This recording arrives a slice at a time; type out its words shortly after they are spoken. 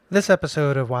This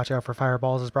episode of Watch Out for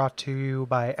Fireballs is brought to you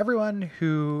by everyone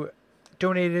who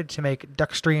donated to make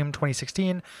Duckstream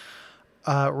 2016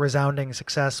 a resounding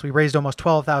success. We raised almost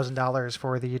 $12,000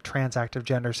 for the Transactive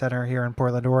Gender Center here in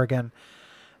Portland, Oregon.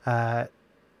 Thank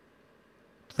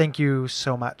you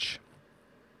so much.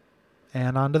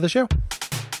 And on to the show.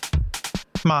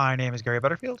 My name is Gary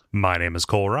Butterfield. My name is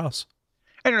Cole Ross.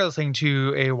 And you're listening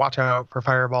to a Watch Out for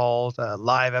Fireballs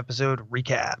live episode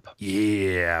recap.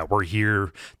 Yeah, we're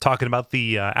here talking about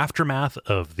the aftermath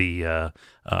of the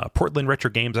Portland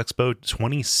Retro Games Expo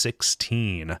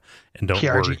 2016. And don't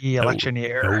PRGE election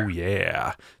year. Oh,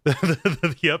 yeah.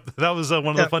 Yep, that was one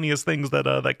of the funniest things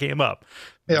that came up.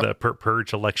 Yep. The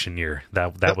Purge election year.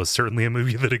 That was certainly a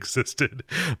movie that existed.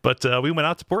 But we went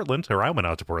out to Portland, or I went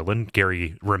out to Portland.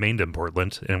 Gary remained in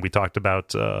Portland, and we talked about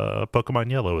Pokemon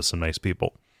Yellow with some nice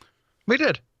people. We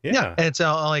did. Yeah. And it's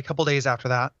only a couple days after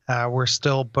that. We're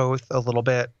still both a little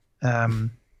bit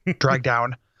dragged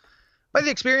down by the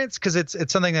experience, because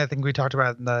it's something that I think we talked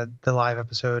about in the live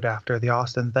episode after the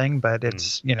Austin thing, but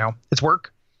it's, it's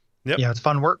work. Yep. It's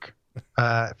fun work.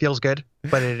 It feels good,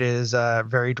 but it is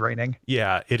very draining.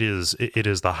 Yeah, it is. It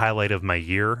is the highlight of my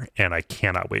year, and I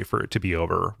cannot wait for it to be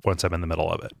over once I'm in the middle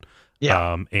of it.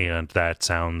 Yeah. And that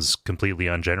sounds completely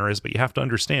ungenerous, but you have to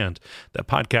understand that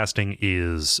podcasting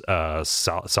is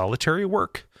solitary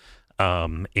work.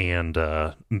 And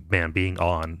man, being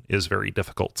on is very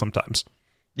difficult sometimes.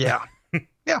 Yeah.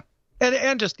 Yeah.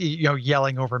 And just,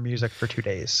 yelling over music for 2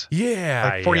 days. Yeah.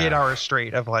 Like 48 hours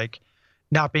straight of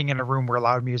not being in a room where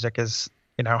loud music is,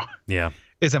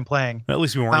 isn't playing. At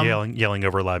least we weren't yelling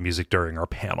over loud music during our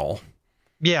panel.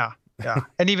 Yeah. Yeah.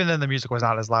 And even then the music was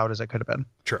not as loud as it could have been.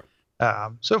 True.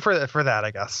 So for that, I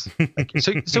guess.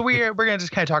 So we're going to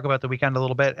just kind of talk about the weekend a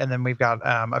little bit, and then we've got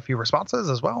a few responses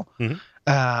as well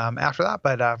after that.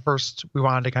 But first, we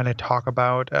wanted to kind of talk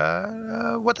about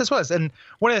what this was. And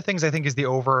one of the things I think is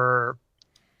an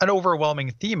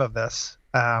overwhelming theme of this,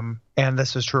 and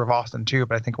this is true of Austin too,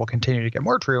 but I think will continue to get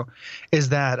more true, is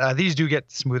that these do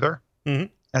get smoother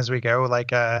as we go.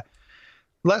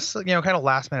 Less, kind of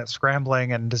last minute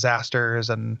scrambling and disasters,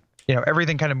 and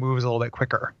everything kind of moves a little bit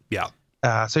quicker. Yeah.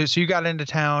 So you got into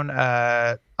town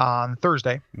on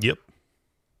Thursday. Yep.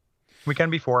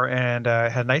 Weekend before, and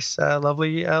had a nice,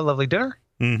 lovely dinner.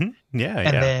 Mm-hmm. Yeah.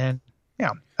 And then,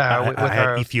 I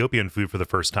had Ethiopian food for the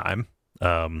first time,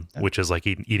 which is like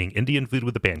eating Indian food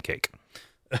with a pancake.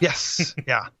 Yes.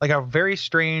 Yeah. Like a very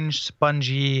strange,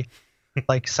 spongy,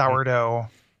 sourdough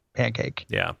pancake.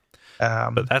 Yeah.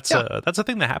 But that's a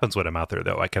thing that happens when I'm out there,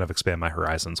 though. I kind of expand my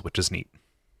horizons, which is neat.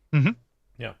 Mm-hmm.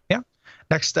 Yeah. Yeah.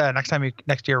 Next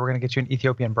year, we're gonna get you an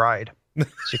Ethiopian bride,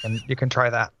 so you can try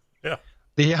that.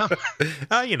 Yeah.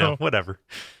 Whatever.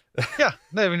 Yeah.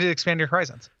 No, we need to expand your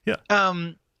horizons. Yeah.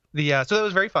 So that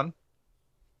was very fun.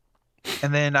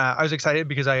 And then I was excited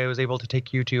because I was able to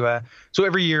take you to. So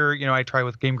every year, I try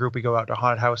with Game Group, we go out to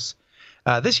Haunted House.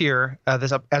 This year,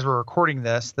 as we're recording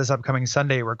this upcoming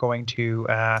Sunday, we're going to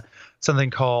something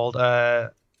called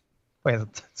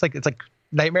it's like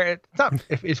Nightmare. It's not.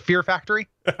 It's Fear Factory.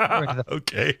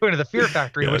 Okay. Going to the Fear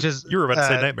Factory, which is you were about to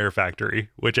say Nightmare Factory,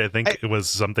 which I think it was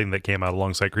something that came out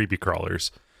alongside Creepy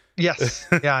Crawlers. Yes.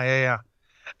 Yeah.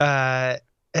 And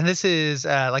this is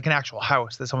like an actual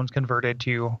house that someone's converted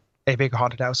to a big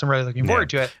haunted house. I'm really looking forward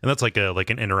to it. And that's like an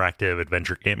interactive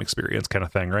adventure game experience kind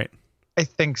of thing, right? I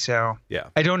think so. Yeah.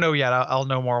 I don't know yet. I'll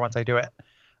know more once I do it.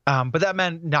 But that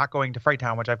meant not going to Fright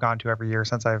Town, which I've gone to every year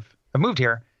since I've moved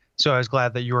here. So I was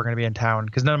glad that you were going to be in town,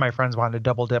 because none of my friends wanted to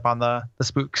double dip on the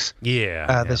spooks.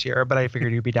 This year, but I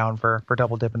figured you'd be down for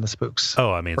double dip in the spooks.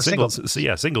 Oh, I mean, single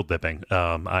dipping.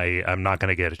 I'm not going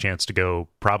to get a chance to go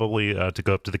probably to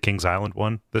go up to the Kings Island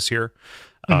one this year.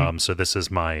 So this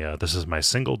is my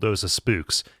single dose of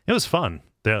spooks. It was fun.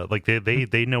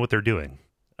 They know what they're doing.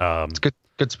 It's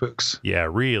good spooks. Yeah,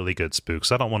 really good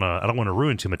spooks. I don't want to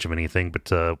ruin too much of anything,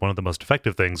 but one of the most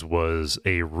effective things was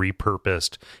a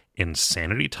repurposed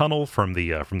insanity tunnel from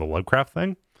the Lovecraft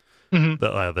thing.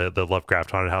 The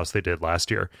Lovecraft haunted house they did last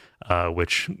year,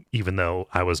 which, even though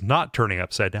I was not turning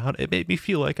upside down, it made me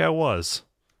feel like I was.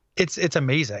 It's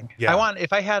amazing. Yeah.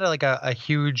 If I had a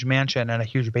huge mansion and a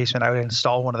huge basement, I would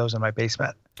install one of those in my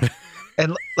basement.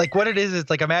 And what it is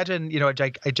imagine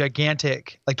a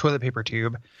gigantic toilet paper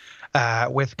tube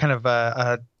with kind of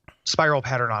a spiral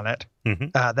pattern on it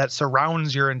that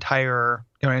surrounds your entire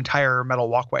metal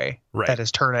walkway that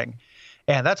is turning.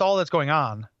 And that's all that's going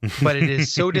on. But it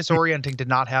is so disorienting to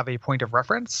not have a point of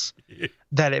reference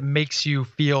that it makes you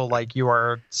feel like you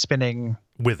are spinning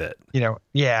with it.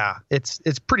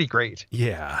 It's pretty great.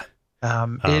 Yeah.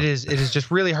 It is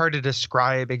just really hard to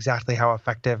describe exactly how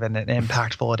effective and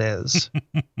impactful it is.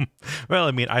 Well,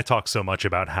 I mean, I talk so much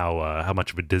about how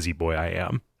much of a dizzy boy I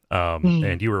am.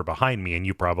 And you were behind me, and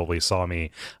you probably saw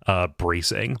me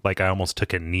bracing. Like I almost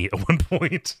took a knee at one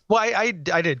point. Well, I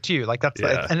did too. Like that's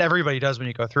and everybody does when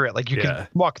you go through it. Like you can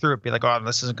walk through it, be like, oh,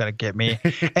 this isn't going to get me.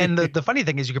 And the funny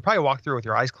thing is, you could probably walk through with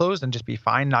your eyes closed and just be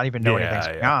fine, not even know anything's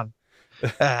going on.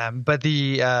 But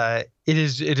it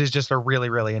is just a really,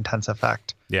 really intense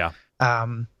effect. Yeah.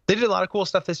 They did a lot of cool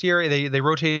stuff this year. They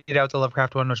rotated out the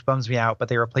Lovecraft one, which bums me out, but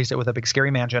they replaced it with a big scary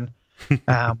mansion.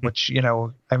 Which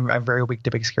I'm very weak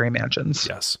to big scary mansions.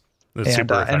 Yes, it's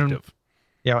super effective.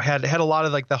 And, had a lot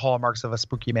of like the hallmarks of a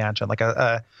spooky mansion, like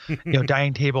a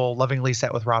dining table lovingly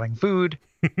set with rotting food,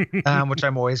 which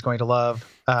I'm always going to love.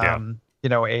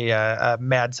 A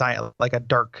mad science, like a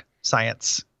dark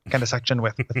science kind of section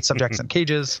with subjects in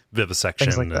cages,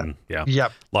 vivisection, like and a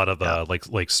lot of like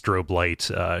strobe light,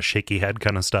 shaky head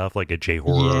kind of stuff, like a J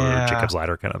horror, Jacob's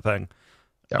Ladder kind of thing.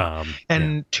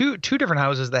 Two different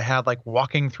houses that had like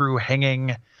walking through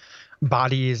hanging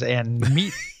bodies and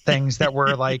meat things that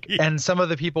were like, and some of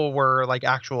the people were like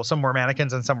some were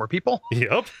mannequins and some were people.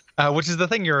 Yep. Which is the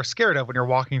thing you're scared of when you're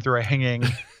walking through a hanging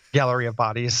gallery of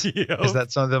bodies, is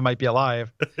that some of them might be alive.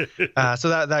 So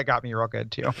that got me real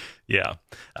good too. Yeah.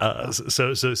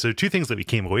 So two things that we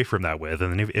came away from that with,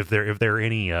 and then if there are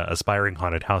any aspiring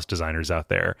haunted house designers out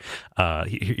there,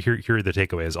 here are the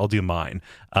takeaways. I'll do mine.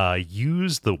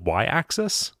 Use the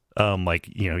y-axis.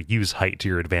 Use height to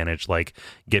your advantage, like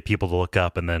get people to look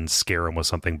up and then scare them with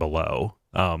something below.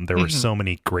 There were so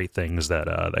many great things that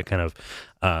kind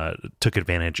of took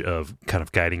advantage of kind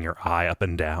of guiding your eye up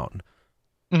and down.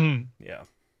 Mm-hmm.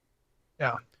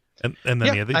 Yeah. And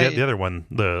then the other one,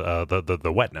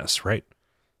 the wetness, right?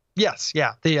 Yes.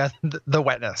 Yeah. The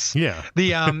wetness. Yeah.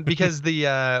 Because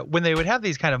when they would have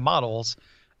these kind of models,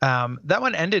 that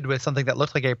one ended with something that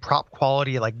looked like a prop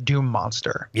quality, like Doom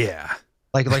monster. Yeah.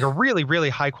 Like a really, really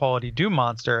high quality Doom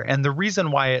monster. And the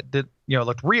reason why it did,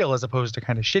 looked real as opposed to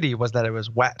kind of shitty was that it was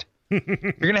wet. You're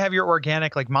going to have your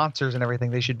organic like monsters and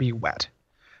everything. They should be wet.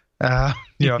 If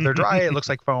they're dry, it looks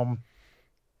like foam.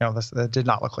 That did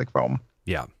not look like foam.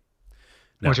 Yeah.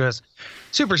 No. Which was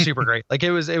super, super great. Like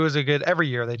it was a good, every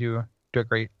year they do a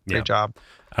great job.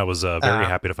 I was very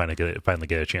happy to finally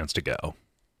get a chance to go.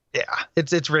 Yeah.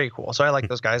 It's very cool. So I like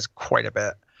those guys quite a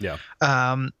bit. Yeah.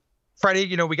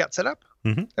 Friday, we got set up,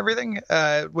 everything,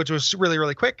 which was really,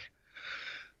 really quick.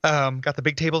 Got the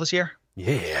big table this year.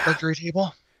 Yeah. Luxury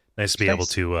table. Nice to be able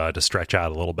to stretch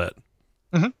out a little bit.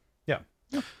 Mm-hmm. Yeah.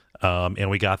 And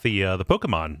we got the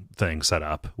Pokemon thing set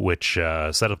up, which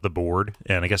set up the board.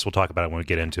 And I guess we'll talk about it when we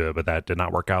get into it, but that did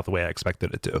not work out the way I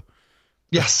expected it to.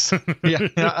 Yes.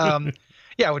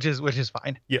 Yeah. Which is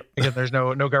fine. Yep. Again, there's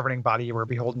no governing body we're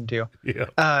beholden to. Yeah.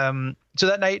 So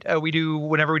that night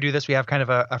whenever we do this, we have kind of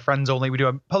a friends only. We do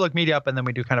a public meetup and then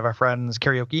we do kind of a friends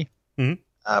karaoke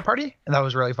party, and that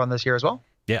was really fun this year as well.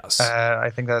 Yes. I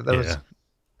think that was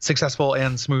successful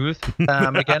and smooth.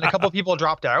 Again, a couple of people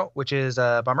dropped out, which is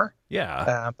a bummer.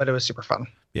 Yeah. But it was super fun.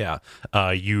 Yeah.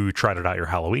 You tried out your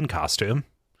Halloween costume.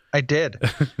 I did.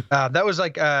 That was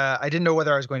like, I didn't know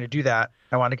whether I was going to do that.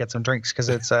 I wanted to get some drinks because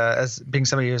it's, as being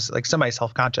somebody who's like semi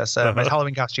self-conscious, my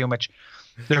Halloween costume, which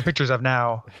there are pictures of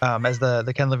now, as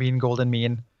the Ken Levine golden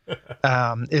mean,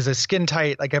 is a skin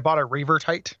tight. Like I bought a raver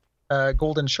tight,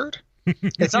 golden shirt.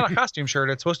 It's not a costume shirt.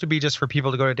 It's supposed to be just for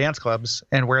people to go to dance clubs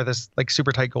and wear this like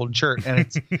super tight golden shirt. And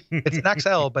it's an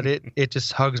XL, but it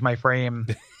just hugs my frame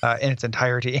in its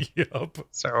entirety. Yep.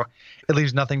 So it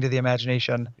leaves nothing to the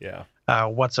imagination. Yeah.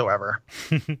 Whatsoever.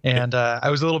 And I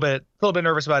was a little bit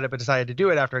nervous about it, but decided to do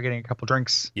it after getting a couple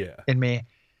drinks in me.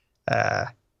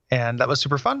 And that was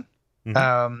super fun.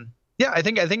 I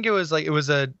think it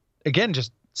was again,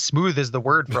 just smooth is the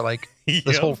word for like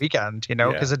this whole weekend,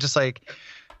 because it just like,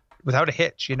 without a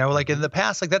hitch, like in the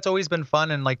past, like that's always been fun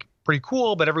and like pretty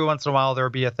cool. But every once in a while there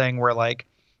would be a thing where like,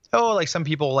 like some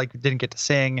people like didn't get to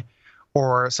sing,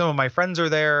 or some of my friends are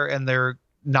there and they're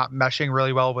not meshing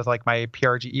really well with like my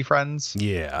PRGE friends.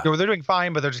 Yeah. They're doing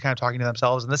fine, but they're just kind of talking to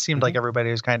themselves. And this seemed like everybody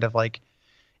was kind of like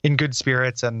in good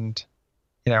spirits and,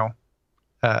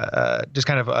 just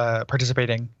kind of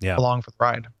participating along for the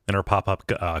ride. And our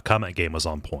pop-up comment game was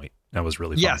on point. That was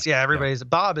really fun. Yes, yeah, everybody's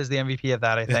Bob is the MVP of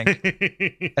that, I think.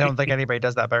 I don't think anybody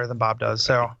does that better than Bob does.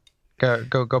 So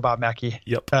go Bob Mackey.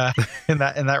 Yep. In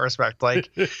that respect. Like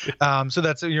so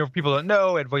that's people don't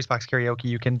know, at VoiceBox Karaoke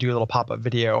you can do little pop-up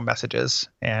video messages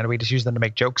and we just use them to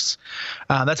make jokes.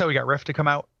 That's how we got Riff to come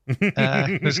out.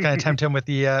 Just kind of tempt him with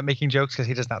the making jokes because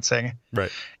he does not sing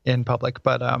in public.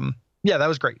 But that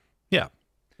was great. Yeah.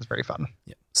 It was very fun.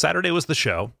 Yeah. Saturday was the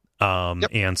show.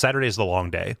 And Saturday's the long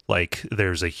day. Like,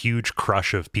 there's a huge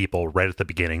crush of people right at the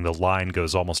beginning. The line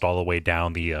goes almost all the way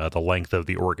down the length of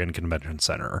the Oregon Convention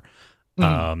Center.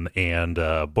 And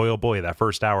boy, oh boy, that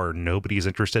first hour, nobody's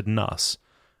interested in us.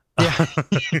 Yeah,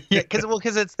 yeah,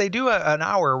 because they do an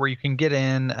hour where you can get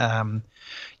in,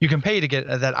 you can pay to get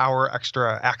that hour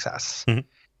extra access,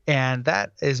 and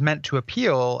that is meant to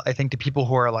appeal, I think, to people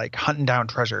who are like hunting down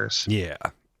treasures. Yeah,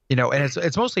 and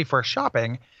it's mostly for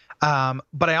shopping,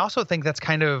 but I also think that's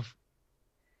kind of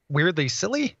weirdly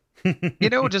silly,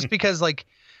 just because like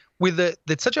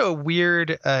it's such a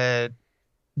weird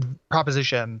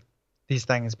proposition, these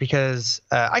things, because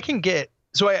I can get.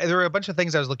 So there were a bunch of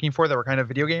things I was looking for that were kind of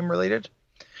video game related.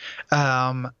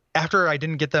 After I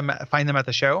didn't find them at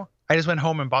the show, I just went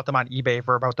home and bought them on eBay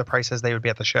for about the prices they would be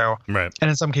at the show. Right. And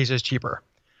in some cases cheaper.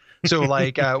 So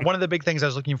like one of the big things I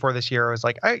was looking for this year was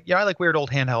like, I like weird old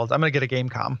handhelds. I'm going to get a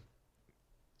Gamecom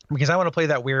because I want to play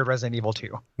that weird Resident Evil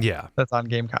 2. Yeah. That's on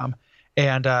Gamecom.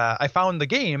 And I found the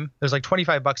game. There's like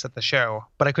 $25 at the show,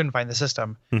 but I couldn't find the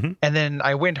system. And then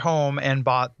I went home and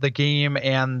bought the game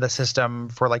and the system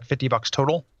for like $50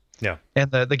 total. Yeah. And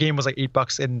the game was like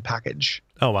 $8 in package.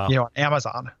 Oh wow. On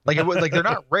Amazon. Like it was like they're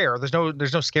not rare. There's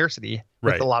no scarcity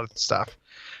with a lot of the stuff.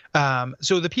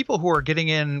 So the people who are getting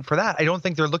in for that, I don't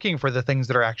think they're looking for the things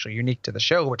that are actually unique to the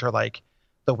show, which are like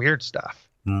the weird stuff.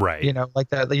 Right. Like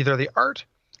that, either the art,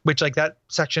 which like that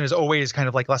section is always kind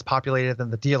of like less populated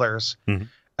than the dealers,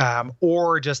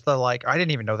 or just the like, I didn't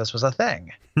even know this was a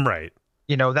thing. Right.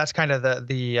 That's kind of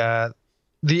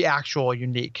the actual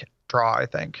unique draw, I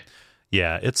think.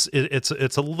 Yeah, it's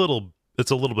a little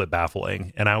bit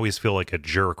baffling, and I always feel like a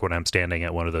jerk when I'm standing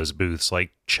at one of those booths,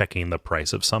 like checking the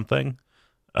price of something.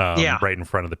 Right in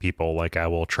front of the people. Like I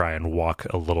will try and walk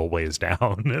a little ways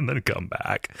down and then come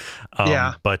back.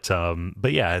 But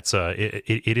yeah,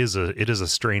 it is a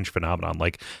strange phenomenon.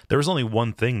 Like there was only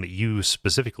one thing that you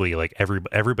specifically, like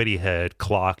everybody had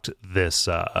clocked this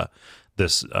like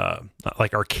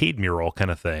arcade mural kind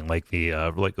of thing, like the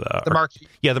marquee.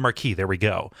 Yeah, the marquee. There we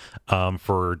go.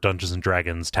 For Dungeons and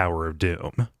Dragons Tower of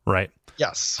Doom, right?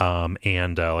 Yes.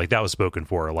 And like that was spoken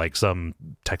for, like some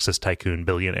Texas tycoon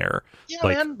billionaire. Yeah,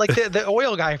 man. Like the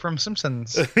oil guy from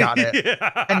Simpsons got it.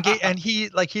 Yeah. And he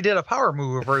did a power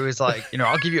move where he was like,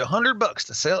 I'll give you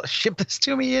 $100 to ship this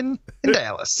to me in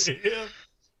Dallas. Yeah.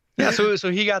 Yeah. So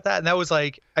he got that, and that was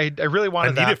like, I really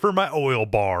wanted that. I need it for my oil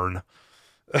barn.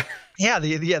 Yeah.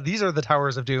 These are the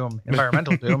Towers of Doom,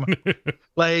 environmental doom.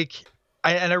 Like,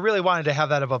 I really wanted to have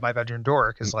that above my bedroom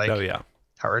door because, like, oh yeah.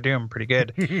 Tower of Doom, pretty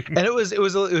good. And it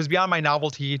was beyond my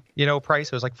novelty, price.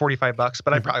 It was like $45,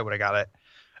 but I probably would have got it.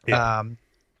 Yeah.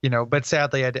 But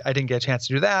sadly I didn't get a chance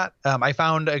to do that. I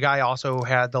found a guy also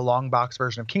had the long box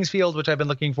version of Kingsfield, which I've been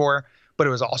looking for, but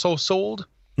it was also sold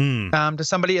to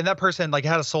somebody, and that person like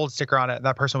had a sold sticker on it. And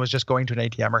that person was just going to an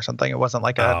ATM or something. It wasn't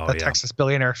like a Texas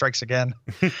billionaire strikes again.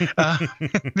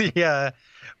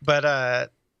 But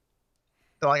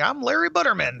they're like, I'm Larry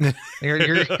Butterman,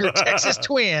 your Texas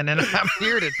twin, and I'm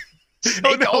here to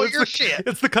snake all your shit.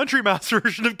 It's the Country Mouse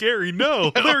version of Gary.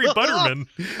 No, Larry Butterman.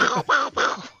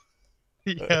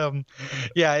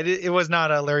 It was not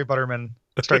a Larry Butterman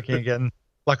striking again,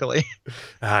 luckily.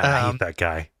 I hate that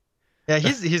guy. Yeah,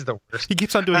 he's the worst. He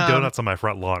keeps on doing donuts on my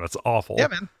front lawn. It's awful. Yeah,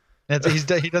 man.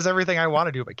 He does everything I want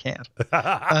to do but can't.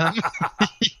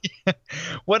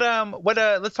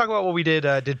 Let's talk about what we did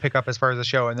pick up as far as the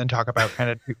show, and then talk about kind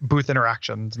of booth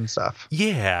interactions and stuff.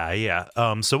 Yeah.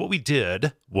 So what we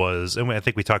did was, and I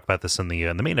think we talked about this in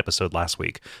the main episode last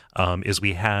week, is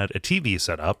we had a TV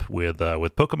set up with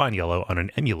Pokemon Yellow on an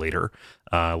emulator,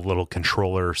 a little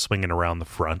controller swinging around the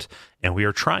front, and we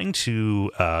are trying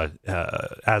to,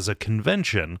 as a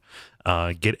convention,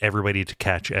 get everybody to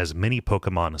catch as many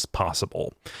Pokemon as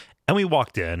possible. And we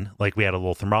walked in, like we had a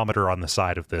little thermometer on the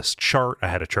side of this chart. I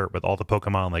had a chart with all the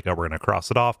Pokemon, like, oh, we're going to cross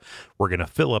it off. We're going to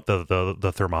fill up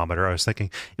the thermometer. I was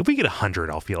thinking, if we get 100,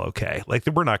 I'll feel okay. Like,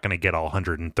 we're not going to get all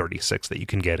 136 that you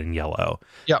can get in yellow.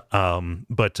 Yeah.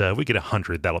 But if we get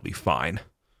 100, that'll be fine.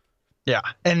 Yeah.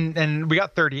 And we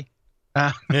got 30.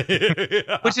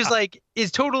 Which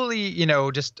is totally,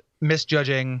 just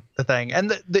misjudging the thing,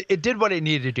 and it did what it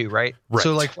needed to do, right?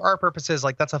 So like for our purposes,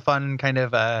 like that's a fun kind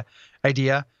of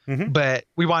idea, but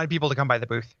we wanted people to come by the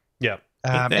booth. Yeah.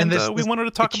 And we wanted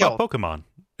to talk about Pokemon.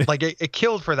 Like it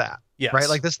killed for that. Yes. Right.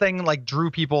 Like this thing like drew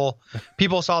people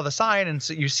saw the sign, and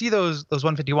so you see those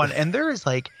 151, and there is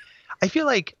like, I feel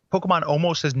like Pokemon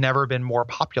almost has never been more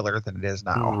popular than it is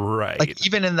now. Right. Like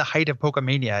even in the height of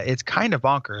Pokemania, it's kind of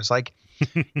bonkers. Like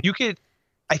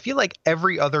I feel like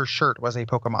every other shirt was a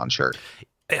Pokemon shirt.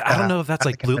 I don't know if that's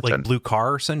like convention. blue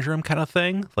car syndrome kind of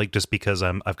thing, like just because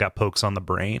I've got pokes on the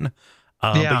brain.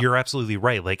 But you're absolutely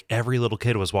right. Like every little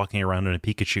kid was walking around in a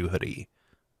Pikachu hoodie.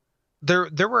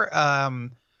 There were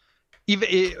even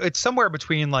it's somewhere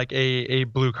between like a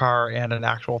blue car and an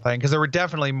actual thing, because there were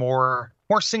definitely more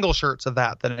single shirts of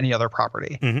that than any other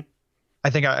property. Mm-hmm. I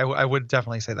think I would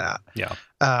definitely say that. Yeah.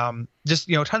 Just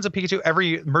tons of Pikachu,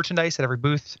 every merchandise at every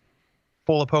booth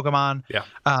full of Pokemon. Yeah.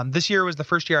 This year was the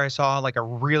first year I saw like a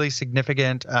really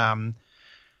significant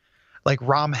like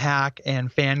ROM hack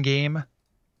and fan game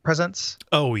presence.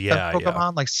 Oh yeah, of Pokemon.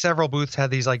 yeah. Like several booths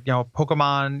had these like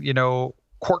Pokemon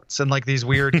quartz and like these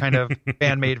weird kind of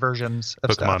fan made versions of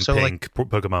Pokemon stuff. So Pink, like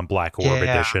Pokemon Black Orb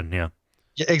edition. Yeah.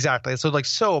 Yeah, exactly. So like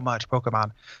so much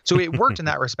Pokemon. So it worked in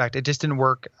that respect. It just didn't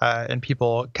work in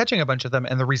people catching a bunch of them.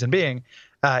 And the reason being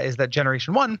is that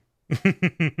Generation 1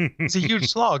 is a huge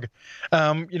slog.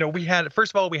 We had,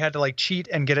 first of all, we had to like cheat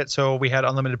and get it so we had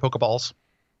unlimited Pokeballs,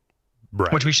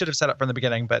 Right. which we should have set up from the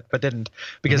beginning, but didn't,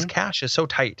 because cash is so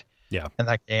tight in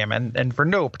that game, and for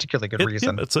no particularly good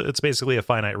reason. It's basically a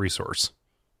finite resource.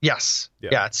 Yes.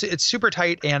 Yeah. It's super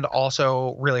tight and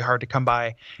also really hard to come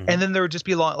by. And then there would just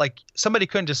be like somebody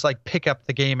couldn't just like pick up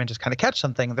the game and just kind of catch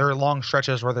something. There are long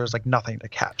stretches where there's like nothing to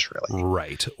catch really.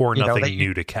 Right. Or nothing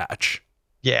new to catch.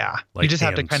 Yeah. Like, you just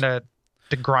have to kind of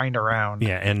to grind around.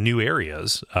 Yeah. And new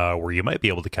areas where you might be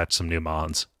able to catch some new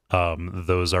mons.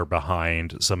 Those are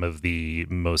behind some of the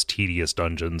most tedious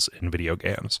dungeons in video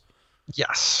games.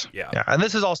 Yes. Yeah. And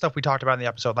this is all stuff we talked about in the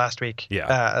episode last week.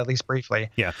 Yeah. At least briefly.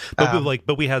 Yeah.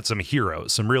 But we had some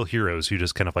real heroes who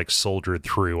just kind of like soldiered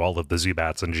through all of the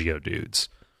Zubats and Geodudes.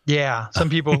 Yeah. Some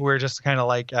people who were just kind of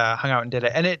like hung out and did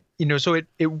it. And it, so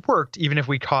it worked even if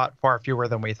we caught far fewer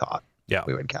than we thought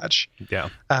we would catch. Yeah.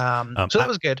 So that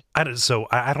was good. I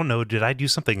don't know. Did I do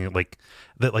something like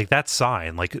that? Like that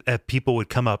sign, like people would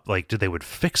come up, like they would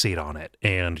fixate on it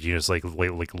and just like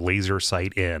laser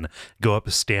sight in, go up,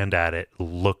 stand at it,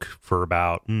 look for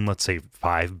about let's say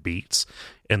 5 beats,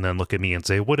 and then look at me and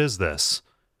say, "What is this?"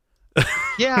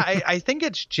 Yeah, I think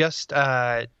it's just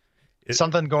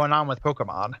something going on with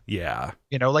Pokemon. Yeah.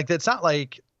 Like it's not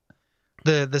like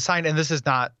the sign, and this is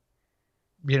not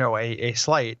a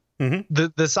slight. Mm-hmm.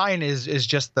 The sign is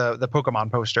just the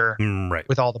Pokemon poster, right,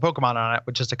 with all the Pokemon on it,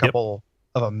 with just a couple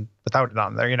of them without it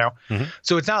on there, Mm-hmm.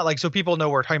 So it's not like, so people know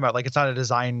what we're talking about. Like it's not a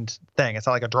designed thing. It's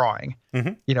not like a drawing.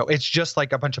 Mm-hmm. It's just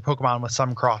like a bunch of Pokemon with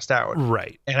some crossed out.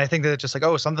 Right. And I think that it's just like,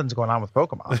 oh, something's going on with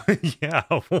Pokemon. Yeah.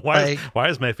 Why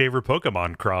is my favorite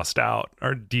Pokemon crossed out?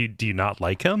 Or do you not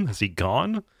like him? Is he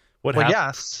gone? What happened?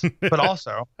 Yes, but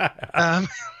also, so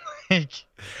it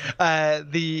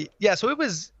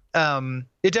was,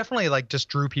 it definitely like just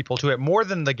drew people to it more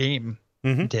than the game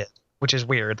did, which is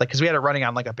weird. Like, cause we had it running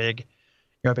on like a big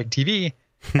TV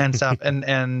and stuff.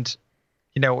 and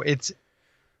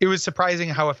it was surprising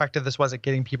how effective this was at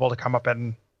getting people to come up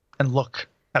and look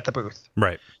at the booth.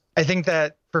 Right. I think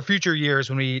that for future years,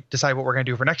 when we decide what we're going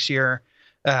to do for next year,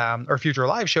 or future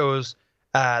live shows,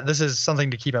 this is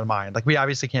something to keep in mind. Like we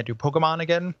obviously can't do Pokemon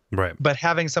again, right? But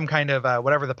having some kind of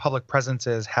whatever the public presence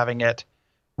is, having it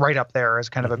right up there as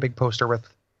kind of a big poster with,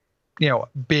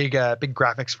 big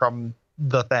graphics from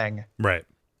the thing, right?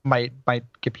 Might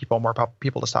get more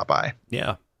people to stop by.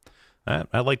 Yeah,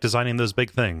 I like designing those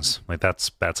big things. Like that's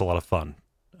a lot of fun.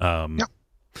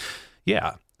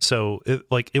 Yeah. So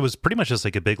it was pretty much just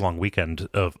like a big long weekend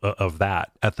of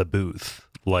that at the booth.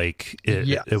 Like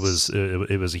it was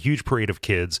a huge parade of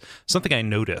kids. Something I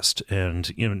noticed,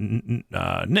 and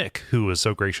Nick, who was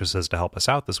so gracious as to help us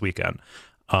out this weekend,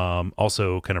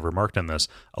 also kind of remarked on this.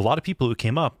 A lot of people who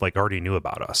came up like already knew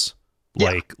about us.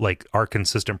 Yeah. Like our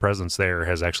consistent presence there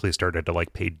has actually started to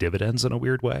like pay dividends in a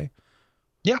weird way.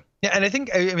 Yeah, and I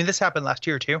think this happened last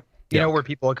year too. Where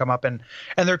people would come up and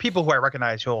there are people who I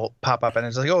recognize who will pop up and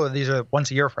it's like, oh, these are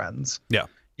once a year friends. Yeah.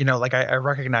 Like I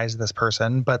recognize this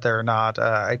person, but they're not,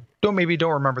 I don't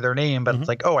remember their name, but it's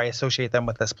like, oh, I associate them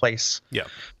with this place. Yeah.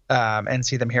 And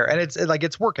see them here. And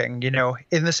it's working,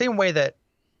 in the same way that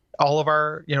all of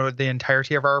our, the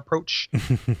entirety of our approach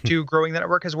to growing the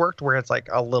network has worked, where it's like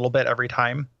a little bit every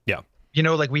time. Yeah.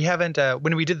 Like we haven't,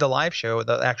 when we did the live show,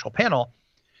 the actual panel,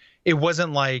 it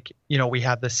wasn't like, we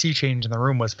had the sea change and the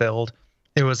room was filled.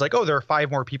 It was like, oh, there are 5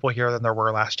 more people here than there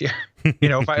were last year. 5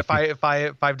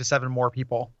 to 7 more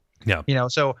people. Yeah.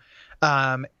 So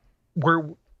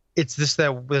it's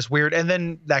this weird, and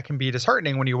then that can be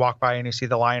disheartening when you walk by and you see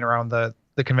the line around the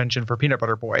convention for Peanut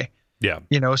Butter Boy. Yeah.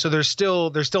 So there's still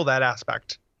that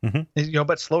aspect.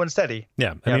 But slow and steady.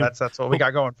 Yeah. That's what we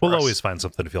got going for us. We'll always find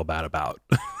something to feel bad about.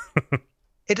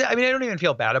 I don't even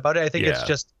feel bad about it. I think it's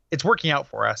just it's working out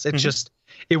for us. It's just,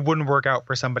 it wouldn't work out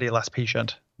for somebody less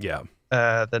patient. Yeah.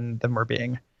 Than we're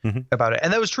being about it.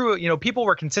 And that was true. People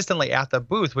were consistently at the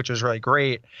booth, which was really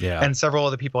great. Yeah. And several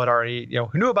of the people had already,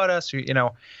 who knew about us,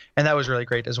 and that was really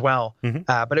great as well.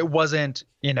 But it wasn't,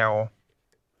 again,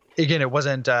 it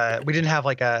wasn't, we didn't have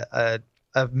like a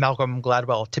Malcolm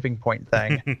Gladwell tipping point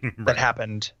thing Right. that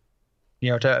happened,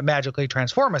 to magically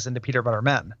transform us into peanut butter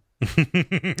men.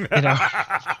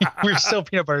 We're still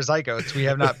peanut butter zygotes. We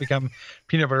have not become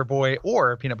peanut butter boy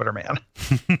or peanut butter man.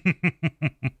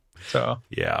 So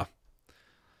yeah.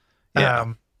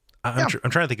 I'm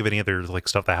trying to think of any other like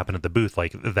stuff that happened at the booth.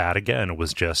 Like that again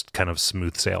was just kind of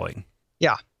smooth sailing.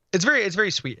 Yeah, it's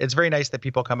very sweet. It's very nice that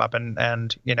people come up and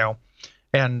have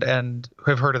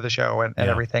heard of the show and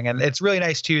everything. And it's really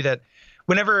nice too that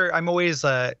whenever I'm always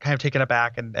kind of taken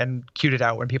aback and cued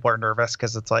out when people are nervous,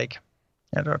 because it's like,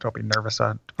 don't be nervous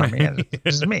on me.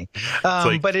 This is me.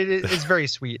 But it's very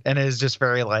sweet, and it is just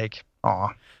very like,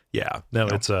 aw. Yeah, no,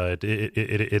 it's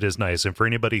it is nice. And for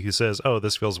anybody who says, "Oh,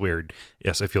 this feels weird,"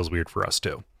 yes, it feels weird for us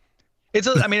too. It's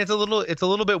a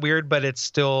little bit weird, but it's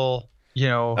still,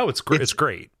 Oh, it's great. It's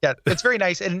great. Yeah, it's very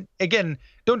nice. And again,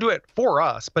 don't do it for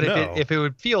us, but if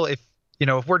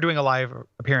we're doing a live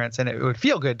appearance and it would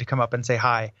feel good to come up and say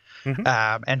hi,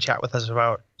 and chat with us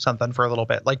about something for a little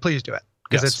bit, like please do it,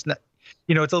 because it's not,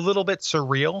 it's a little bit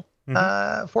surreal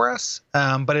for us,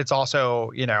 but it's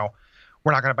also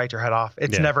we're not going to bite your head off.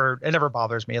 It never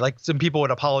bothers me. Like some people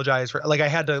would apologize for, like I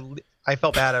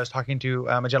felt bad. I was talking to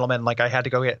a gentleman, like I had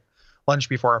to go get lunch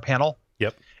before our panel.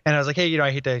 Yep. And I was like, hey,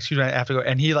 I hate to, excuse me, I have to go.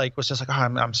 And he was just like, oh,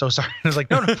 I'm so sorry. And I was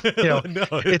like, no, no,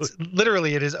 it's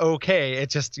literally, it is okay.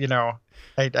 It's just,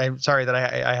 I'm sorry that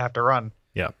I have to run.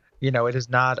 Yeah. It is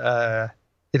not,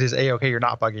 it is a-okay. You're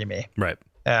not bugging me. Right.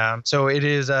 So it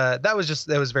is, that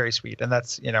was very sweet. And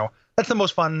that's, that's the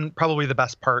most fun, probably the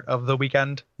best part of the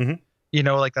weekend.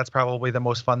 That's probably the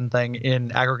most fun thing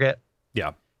in aggregate.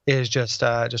 Yeah. Is just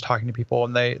talking to people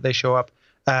and they show up.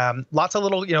 Lots of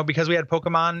little, because we had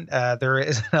Pokemon, there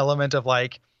is an element of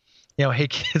like, hey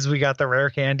kids, we got the rare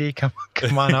candy. Come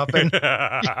on up and,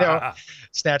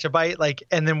 snatch a bite. Like,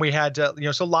 and then we had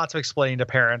to, so lots of explaining to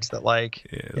parents that like,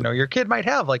 your kid might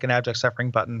have like an abject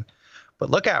suffering button, but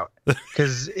look out,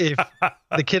 because if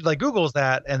the kid like Googles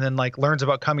that and then like learns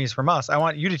about cummies from us, I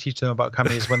want you to teach them about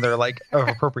cummies when they're like of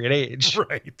appropriate age.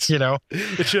 Right. It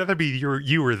should either be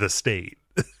you or the state.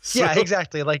 So. Yeah,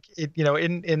 exactly. Like it,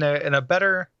 in a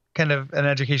better kind of an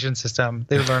education system,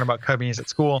 they learn about cummies at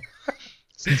school.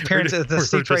 Since parents, the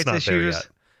states' rights issues,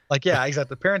 like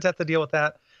exactly. Parents have to deal with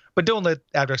that. But don't let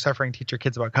abject suffering teach your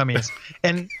kids about cummies.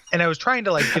 And I was trying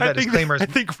to like give that disclaimer. I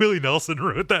think Willie Nelson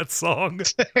wrote that song.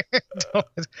 don't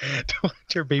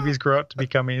let your babies grow up to be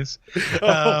cummies.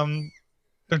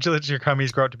 Don't you let your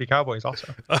cummies grow up to be cowboys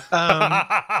also.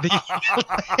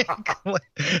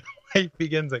 Life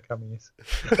begins at cummies.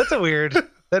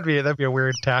 That'd be a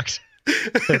weird tact.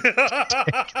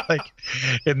 Like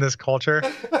in this culture.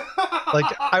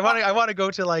 Like I want to go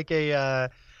to like a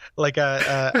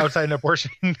outside an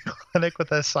abortion clinic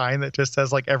with a sign that just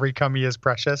says like every cummy is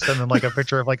precious, and then like a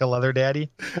picture of like a leather daddy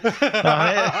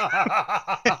on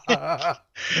it.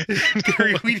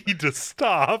 Gary, we need to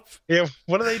stop. Yeah,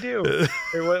 what do they do?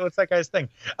 What's that guy's thing?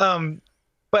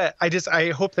 But I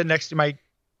hope that my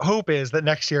hope is that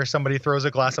next year somebody throws a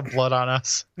glass of blood on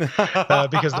us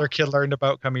because their kid learned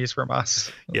about cummies from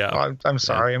us. Yeah, I'm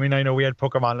sorry. I mean, I know we had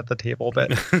Pokemon at the table,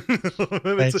 but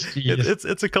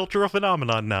it's a cultural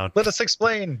phenomenon now. Let us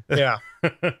explain. Yeah,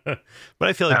 but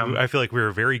I feel like we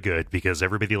were very good because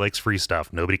everybody likes free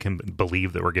stuff. Nobody can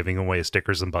believe that we're giving away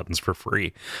stickers and buttons for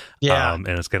free. Yeah, and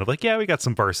it's kind of like, we got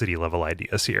some varsity level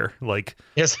ideas here. Like,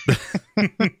 yes,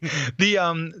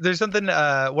 there's something.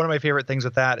 One of my favorite things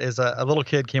with that is a little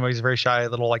kid came. He's a very shy,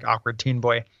 little like awkward teen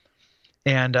boy,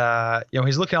 and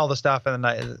he's looking at all the stuff, and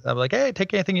then I'm like, hey,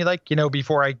 take anything you like,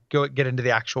 before I get into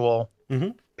the actual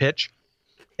pitch.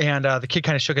 And the kid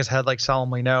kind of shook his head like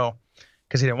solemnly no,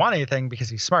 because he didn't want anything because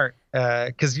he's smart.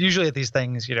 Because usually at these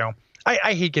things,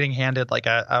 I hate getting handed like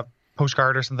a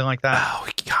postcard or something like that. Oh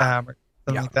God. Or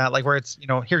something like that, like where it's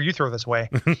here, you throw this away.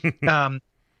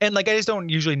 And like I just don't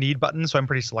usually need buttons, so I'm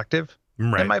pretty selective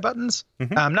in my buttons.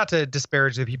 Not to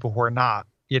disparage the people who are not.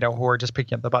 Who are just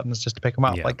picking up the buttons just to pick them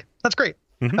up. Yeah. Like, that's great.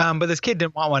 But this kid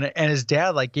didn't want one. And his dad,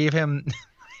 like, gave him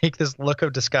like this look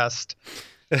of disgust,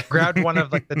 grabbed one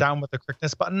of like the down with the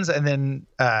quickness buttons and then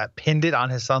pinned it on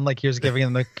his son. Like he was giving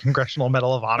him the Congressional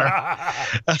Medal of Honor.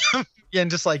 And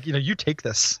just like, you take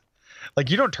this, like,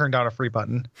 you don't turn down a free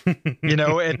button,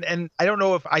 and I don't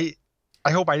know if I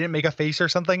hope I didn't make a face or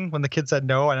something when the kid said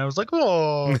no. And I was like,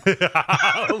 oh,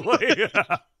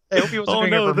 I hope he wasn't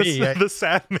doing it for me. The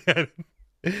sad man.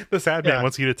 The sad man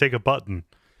wants you to take a button.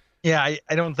 Yeah, I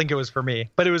don't think it was for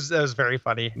me, but it was very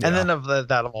funny. Yeah. And then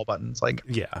that of all buttons, like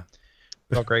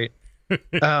oh great.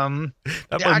 That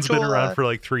button's been around for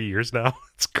like 3 years now.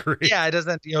 It's great. Yeah, it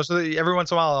doesn't. So every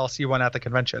once in a while I'll see one at the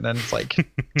convention, and it's like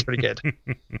it's pretty good.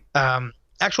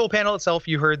 Actual panel itself,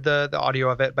 you heard the audio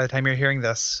of it by the time you're hearing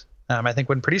this. I think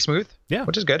went pretty smooth. Yeah,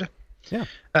 which is good. Yeah.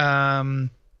 No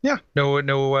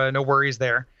worries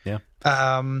there. Yeah.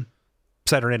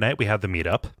 Saturday night we had the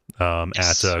meetup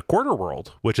at Quarter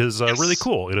World, which is really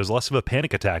cool. It is less of a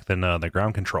panic attack than the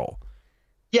ground control.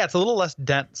 Yeah, it's a little less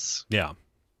dense. Yeah.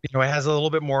 It has a little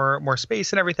bit more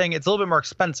space and everything. It's a little bit more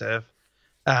expensive.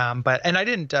 But I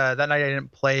didn't that night I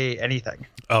didn't play anything.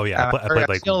 Oh yeah, I played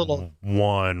like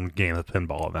one game of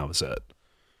pinball and that was it.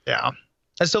 Yeah.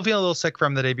 I still feel a little sick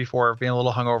from the day before, being a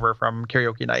little hungover from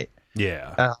karaoke night.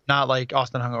 Yeah. Not like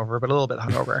Austin hungover, but a little bit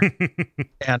hungover.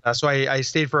 And so I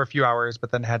stayed for a few hours,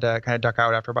 but then had to kind of duck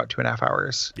out after about 2.5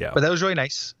 hours. Yeah. But that was really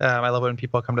nice. I love when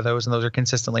people come to those, and those are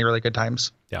consistently really good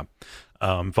times. Yeah.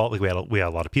 Felt like we had a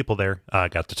lot of people there.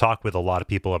 Got to talk with a lot of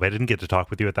people. If I didn't get to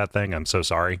talk with you at that thing, I'm so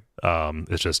sorry.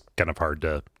 It's just kind of hard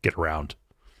to get around.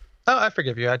 Oh, I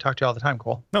forgive you. I talk to you all the time,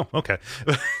 Cole. Oh, okay.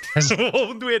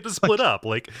 So we had to split up.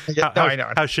 Like, I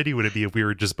know. How shitty would it be if we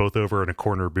were just both over in a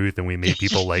corner booth and we made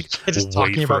people like just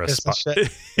wait talking for about a spot? Shit.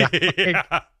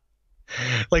 Yeah.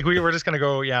 Like we were just gonna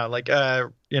go,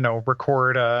 record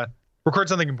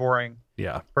something boring.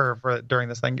 Yeah. For during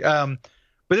this thing. But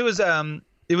it was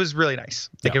really nice.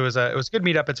 Like it was a good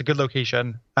meetup. It's a good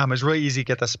location. It was really easy to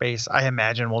get the space. I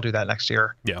imagine we'll do that next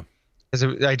year. Yeah.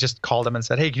 Because I just called him and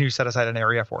said, "Hey, can you set aside an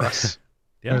area for us?"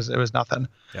 Yeah. It was nothing.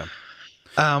 Yeah.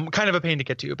 Kind of a pain to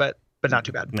get to, but not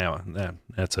too bad. No,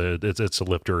 it's a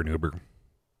Lyft or an Uber.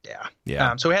 Yeah.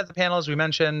 Yeah. So we had the panel as we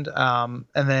mentioned, and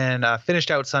then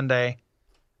finished out Sunday,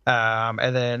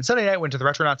 and then Sunday night went to the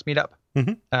Retronauts meetup,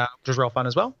 which was real fun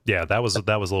as well. Yeah, that was a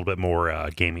little bit more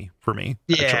gamey for me.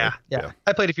 Yeah.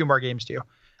 I played a few more games too,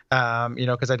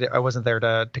 because I wasn't there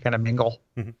to kind of mingle.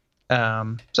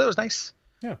 So it was nice.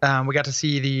 Yeah. We got to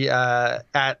see the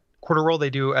at Quarter World they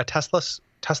do a Tesla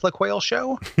coil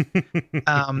show.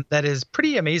 That is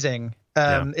pretty amazing.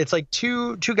 It's like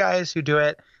two guys who do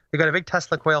it. They got a big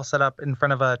Tesla coil set up in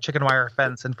front of a chicken wire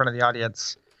fence in front of the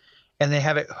audience, and they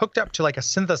have it hooked up to like a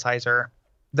synthesizer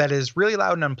that is really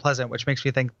loud and unpleasant, which makes me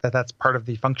think that that's part of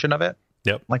the function of it.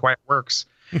 Yep. Like why it works.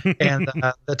 And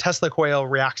the Tesla coil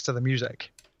reacts to the music.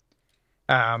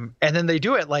 And then they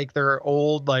do it like they're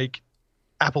old like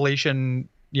Appalachian,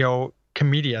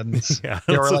 comedians. Yeah,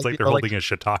 it's like they're holding a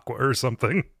Chautauqua or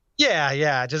something.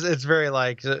 Yeah. Just it's very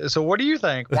like. So what do you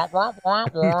think?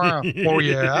 Oh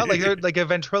yeah, like they're like a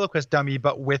ventriloquist dummy,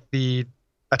 but with a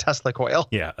Tesla coil.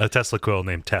 Yeah, a Tesla coil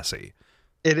named Tessie.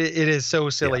 It is so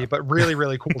silly, but really,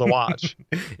 really cool to watch.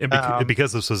 And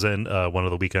because this was in one of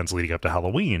the weekends leading up to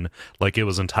Halloween, like it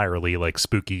was entirely like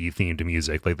spooky themed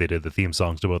music. Like they did the theme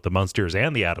songs to both the Munsters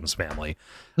and the Addams Family.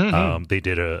 They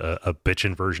did a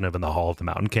bitchin' version of In the Hall of the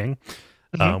Mountain King,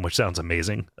 which sounds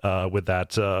amazing with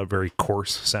that very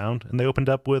coarse sound. And they opened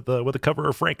up with a cover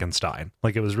of Frankenstein.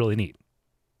 Like it was really neat.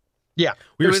 Yeah,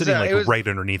 we were sitting right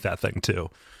underneath that thing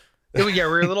too. We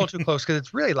were a little too close because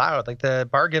it's really loud. Like the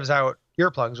bar gives out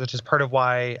earplugs, which is part of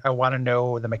why I want to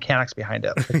know the mechanics behind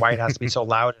it, like why it has to be so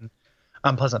loud and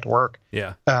unpleasant to work.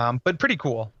 Yeah. But pretty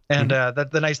cool. And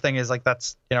the nice thing is like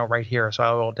that's right here, so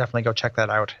I will definitely go check that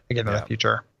out again in the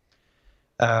future.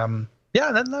 Then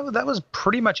that was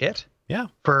pretty much it. Yeah.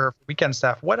 For weekend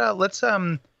stuff. What let's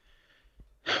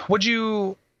would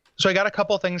you? So I got a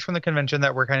couple things from the convention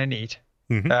that were kind of neat.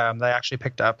 That I actually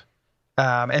picked up.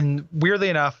 And weirdly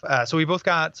enough, so we both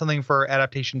got something for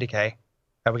Adaptation Decay.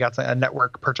 We got a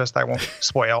network purchase that I won't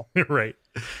spoil. Right.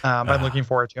 But I'm looking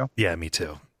forward to. Yeah, me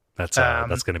too. That's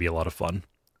going to be a lot of fun.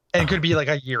 And it could be like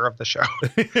a year of the show.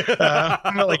 Depending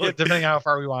on how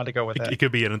far we want to go with it. It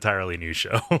could be an entirely new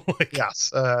show.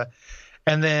 Yes.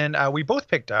 And then we both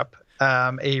picked up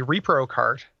a repro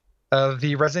cart of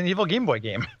the Resident Evil Game Boy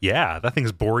game. Yeah, that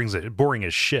thing's boring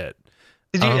as shit.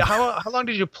 Did you, how long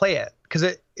did you play it? Because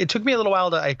it took me a little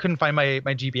while I couldn't find my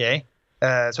GBA.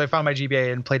 So I found my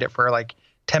GBA and played it for like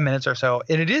 10 minutes or so.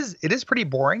 And it is pretty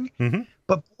boring,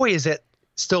 but boy, is it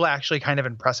still actually kind of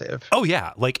impressive. Oh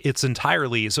yeah. Like it's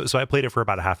entirely, so I played it for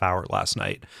about a half hour last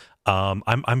night. I'm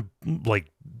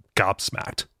like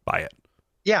gobsmacked by it.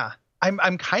 Yeah.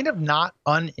 I'm kind of not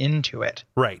uninto it.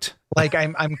 Right. Like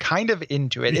I'm kind of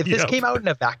into it. If this came out in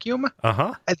a vacuum,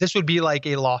 this would be like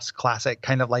a lost classic,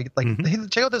 kind of like hey,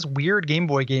 check out this weird Game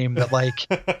Boy game that like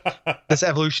this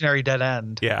evolutionary dead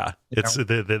end. Yeah, it's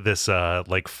this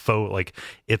like faux, like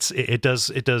it does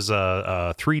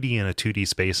 3D and a 2D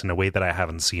space in a way that I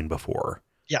haven't seen before.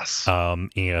 Yes.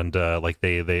 And like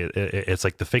it's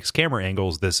like the fixed camera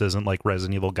angles. This isn't like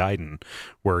Resident Evil Gaiden,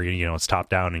 where it's top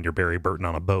down and you're Barry Burton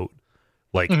on a boat.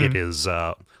 Like it is,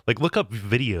 like look up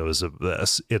videos of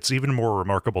this. It's even more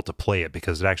remarkable to play it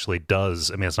because it actually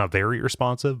does. I mean, it's not very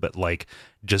responsive, but like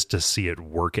just to see it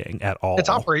working at all, it's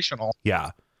operational.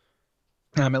 Yeah.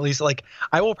 At least like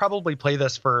I will probably play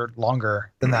this for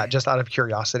longer than that, just out of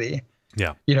curiosity.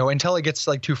 Yeah. Until it gets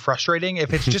like too frustrating.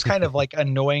 If it's just kind of like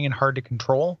annoying and hard to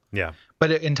control. Yeah.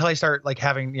 But until I start like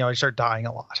having, I start dying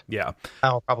a lot. Yeah.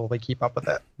 I'll probably keep up with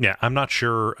it. Yeah. I'm not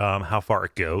sure how far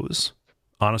it goes.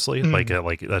 Honestly, like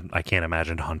I can't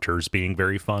imagine hunters being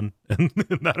very fun in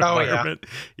that environment.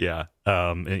 Yeah.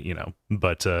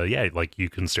 But yeah, like you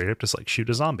can straight up just like shoot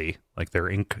a zombie, like they're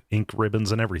ink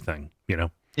ribbons and everything,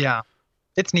 Yeah.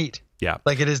 It's neat. Yeah.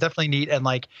 Like it is definitely neat. And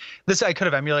like this, I could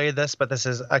have emulated this, but this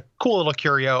is a cool little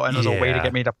curio and it was a way to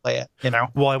get me to play it,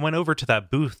 Well, I went over to that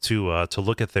booth to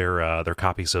look at their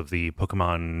copies of the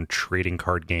Pokemon trading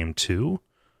card game 2.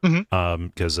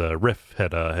 Because Riff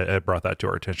had brought that to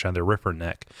our attention, their Riffer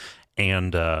Neck,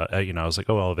 and I was like,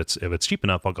 oh well, if it's cheap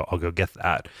enough, I'll go get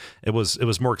that. It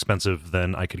was more expensive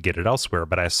than I could get it elsewhere,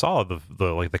 but I saw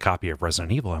the copy of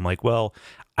Resident Evil. I'm like, well,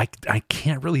 I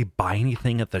can't really buy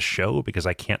anything at the show because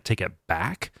I can't take it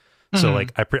back. So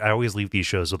like I always leave these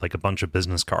shows with like a bunch of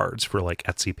business cards for like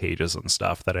Etsy pages and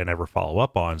stuff that I never follow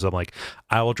up on. So I'm like,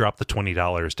 I will drop the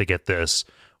 $20 to get this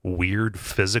weird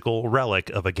physical relic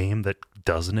of a game that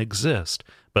doesn't exist,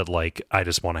 but like I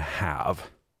just want to have.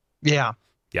 Yeah.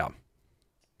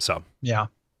 So yeah,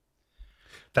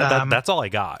 that's all I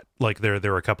got. Like there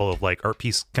were a couple of like art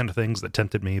piece kind of things that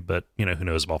tempted me, but who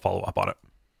knows if I'll follow up on it.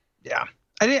 Yeah,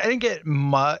 I didn't get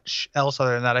much else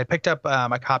other than that. I picked up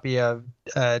a copy of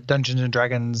Dungeons and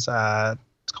Dragons. It's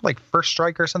called like First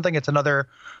Strike or something. It's another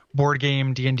board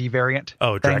game D&D variant.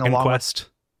 Oh, Dragon Quest.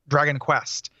 Dragon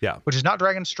Quest, yeah, which is not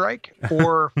Dragon Strike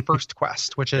or First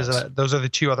Quest, which is those are the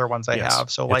two other ones I have.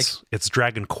 So like it's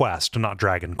Dragon Quest, not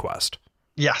Dragon Quest.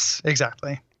 Yes,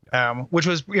 exactly. Which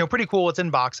was pretty cool. It's in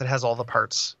box. It has all the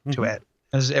parts to it.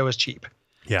 It was cheap.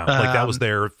 Yeah, like that was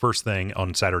their first thing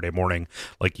on Saturday morning.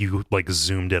 Like you like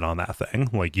zoomed in on that thing.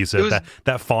 Like you said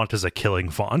that font is a killing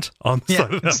font on the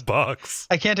side of that box.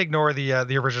 I can't ignore the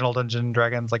original Dungeons and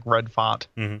Dragons like red font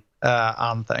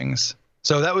on things.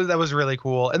 So that was really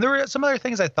cool. And there were some other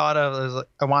things I thought of.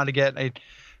 I wanted to get. I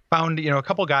found a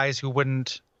couple guys who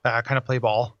wouldn't kind of play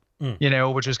ball.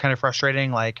 Which was kind of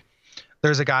frustrating. Like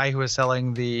there's a guy who was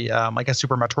selling the like a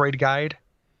Super Metroid guide.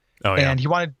 Oh yeah. And he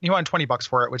wanted $20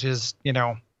 for it, which is it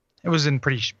was in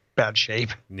pretty bad shape.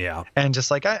 Yeah. And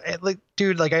just like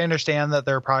dude, like I understand that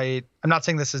they're probably. I'm not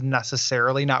saying this is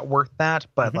necessarily not worth that,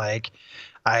 but like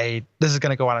this is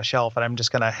gonna go on a shelf and I'm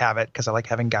just gonna have it because I like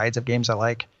having guides of games I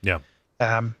like. Yeah.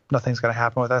 Nothing's going to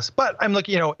happen with us, but I'm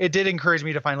looking, it did encourage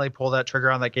me to finally pull that trigger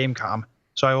on that Gamecom.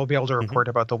 So I will be able to report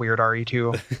about the weird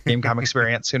RE2 Gamecom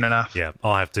experience soon enough. Yeah.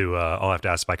 I'll have to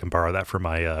ask if I can borrow that for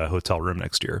my hotel room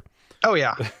next year. Oh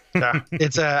yeah. Yeah.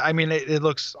 It's I mean, it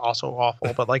looks also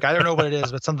awful, but like, I don't know what it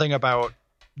is, but something about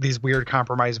these weird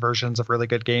compromised versions of really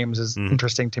good games is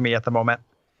interesting to me at the moment.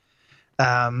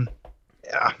 Yeah.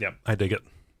 Yeah. I dig it.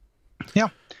 Yeah.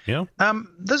 Yeah.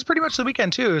 This is pretty much the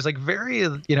weekend too. It was like very,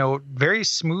 very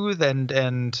smooth and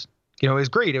it was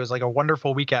great. It was like a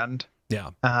wonderful weekend.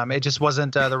 Yeah. It just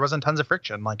wasn't, there wasn't tons of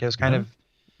friction. Like it was kind of,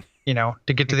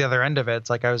 to get to the other end of it. It's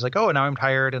like, I was like, oh, now I'm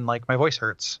tired and like my voice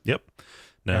hurts. Yep.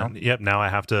 No. Yep. Now I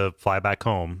have to fly back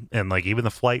home. And like, even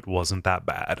the flight wasn't that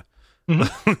bad.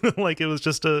 Like it was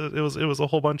just it was a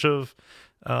whole bunch of,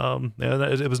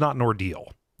 it was not an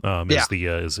ordeal. Is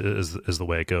the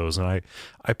way it goes. And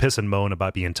I piss and moan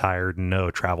about being tired and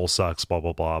no travel sucks, blah,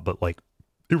 blah, blah. But like,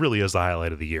 it really is the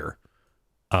highlight of the year.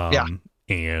 And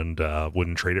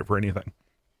wouldn't trade it for anything.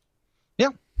 Yeah.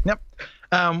 Yep.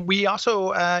 We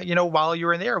also, while you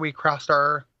were in there, we crossed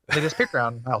our latest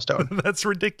Patreon milestone. That's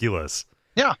ridiculous.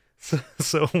 Yeah.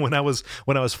 So when I was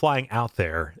flying out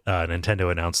there,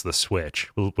 Nintendo announced the Switch,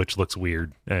 which looks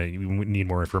weird. You need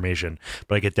more information,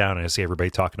 but I get down and I see everybody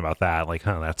talking about that. Like,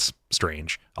 that's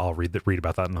strange. I'll read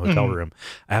about that in the hotel room.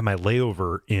 I had my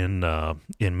layover in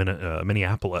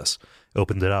Minneapolis.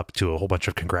 Opened it up to a whole bunch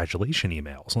of congratulation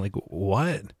emails. I'm like,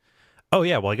 what? Oh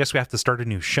yeah, well I guess we have to start a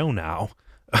new show now.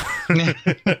 I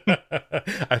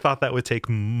thought that would take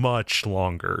much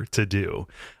longer to do.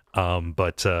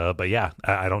 But yeah,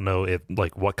 I don't know if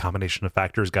like what combination of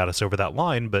factors got us over that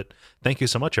line, but thank you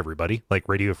so much, everybody. Like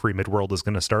Radio Free Midworld is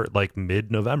going to start like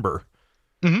mid-November.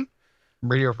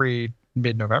 Radio Free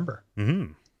mid-November.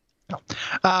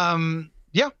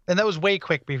 Yeah, and that was way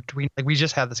quick between, like, we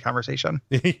just had this conversation.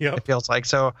 Yep. It feels like,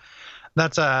 so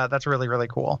that's really, really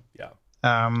cool. Yeah.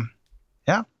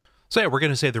 Yeah. So yeah, we're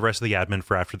going to save the rest of the admin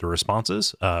for after the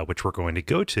responses, which we're going to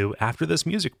go to after this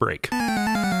music break.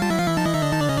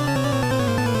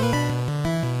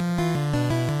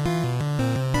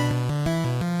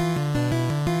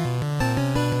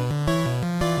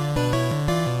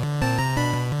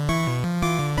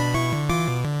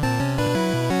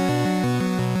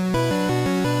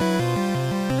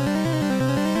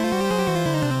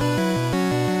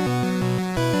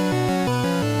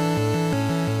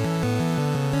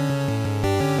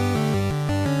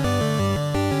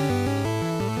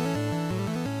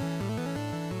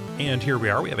 And here we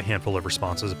are. We have a handful of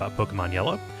responses about Pokemon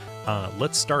Yellow.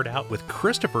 Let's start out with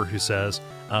Christopher, who says,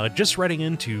 just writing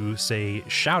in to say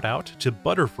shout out to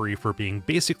Butterfree for being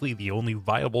basically the only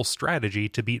viable strategy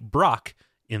to beat Brock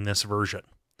in this version.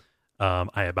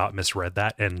 I about misread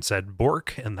that and said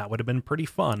Bork, and that would have been pretty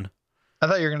fun. I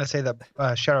thought you were going to say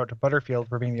that shout out to Butterfield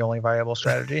for being the only viable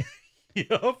strategy.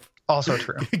 Yep. Also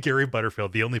true. Gary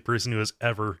Butterfield, the only person who has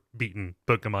ever beaten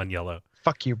Pokemon Yellow.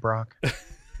 Fuck you, Brock.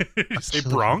 You say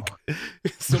Bronk?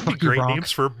 So many great Bronk.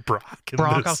 names for Brock.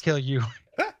 Bronk, I'll kill you.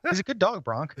 He's a good dog,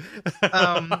 Bronk.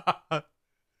 Yeah.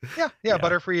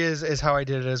 Butterfree is how I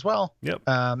did it as well. Yep.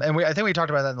 And I think we talked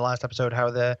about that in the last episode,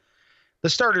 how the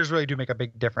starters really do make a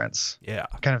big difference. Yeah.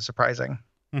 Kind of surprising.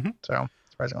 Mm-hmm. So,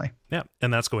 surprisingly. Yeah,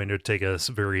 and that's going to take us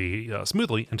very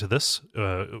smoothly into this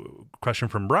question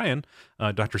from Brian,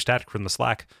 Dr. Static from the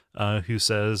Slack, who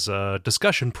says,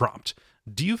 discussion prompt.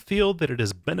 Do you feel that it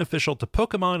is beneficial to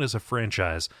Pokemon as a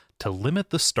franchise to limit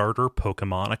the starter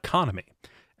Pokemon economy?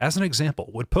 As an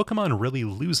example, would Pokemon really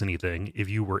lose anything if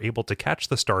you were able to catch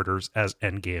the starters as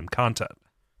endgame content?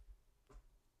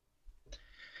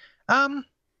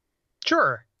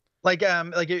 Sure. Like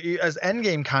as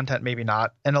endgame content, maybe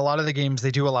not. And a lot of the games, they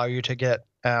do allow you to get,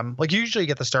 like you usually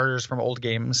get the starters from old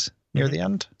games near the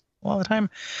end a lot of the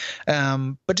time.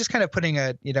 But just kind of putting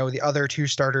the other two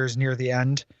starters near the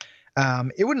end,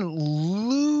 it wouldn't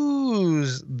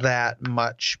lose that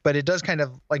much, but it does kind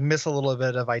of like miss a little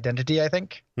bit of identity, I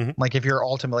think. Like if you're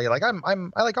ultimately like, I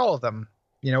like all of them,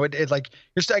 it like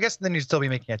I guess then you'd still be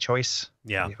making a choice.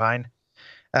 Yeah. Be fine.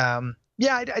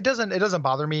 Yeah, it doesn't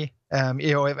bother me.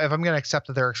 If I'm going to accept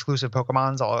that they're exclusive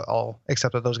Pokemons, I'll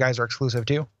accept that those guys are exclusive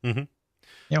too. And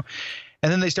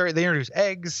then they introduce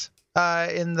eggs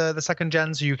in the second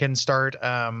gen, so you can start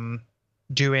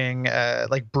doing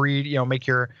like breed, make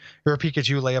your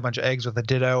Pikachu lay a bunch of eggs with a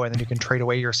Ditto, and then you can trade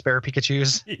away your spare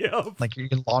Pikachus. Yep. Like you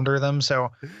can launder them.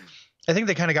 So I think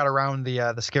they kind of got around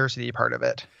the scarcity part of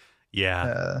it.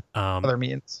 Yeah. Other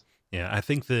means. Yeah, I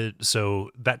think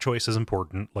that choice is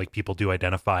important. Like people do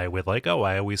identify with like, oh,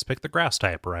 I always pick the grass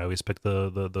type, or I always pick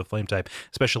the flame type,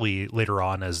 especially later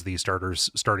on as the starters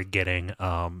started getting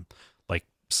like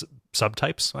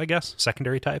subtypes, I guess,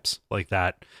 secondary types, like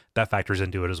that factors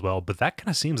into it as well. But that kind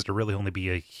of seems to really only be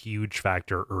a huge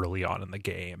factor early on in the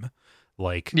game.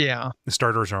 Like, yeah, the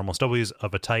starters are almost always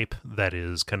of a type that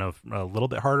is kind of a little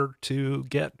bit harder to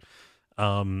get.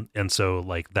 And so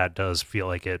like that does feel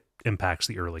like it impacts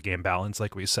the early game balance,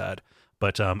 like we said,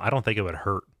 but I don't think it would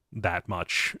hurt that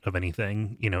much of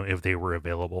anything, if they were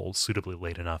available suitably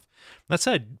late enough. That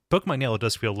said, Pokemon Yellow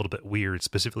does feel a little bit weird,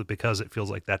 specifically because it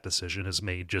feels like that decision is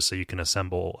made just so you can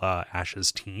assemble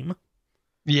Ash's team.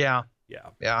 Yeah.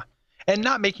 And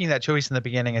not making that choice in the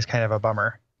beginning is kind of a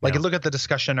bummer. Like, look at the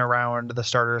discussion around the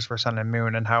starters for Sun and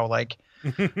Moon and how, like,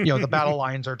 the battle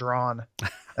lines are drawn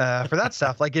for that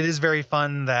stuff. Like, it is very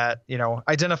fun that,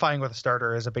 identifying with a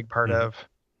starter is a big part of,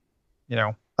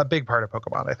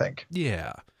 Pokemon, I think.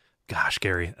 Yeah. Gosh,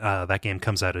 Gary, that game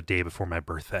comes out a day before my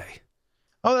birthday.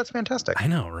 Oh, that's fantastic. I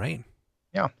know, right?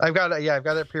 Yeah. I've got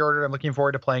it pre-ordered. I'm looking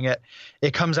forward to playing it.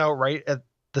 It comes out right at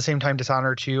the same time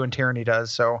Dishonored 2 and Tyranny does,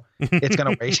 so it's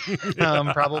gonna wait.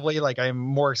 Probably. Like, I'm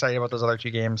more excited about those other two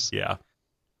games. Yeah,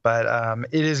 but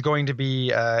it is going to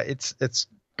be it's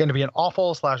going to be an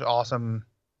awful / awesome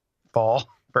fall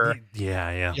for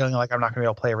feeling like I'm not gonna be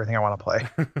able to play everything I want to play.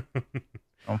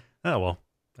 Oh well,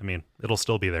 I mean, it'll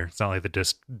still be there. It's not like the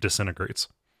disc disintegrates.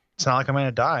 It's not like I'm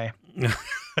gonna die.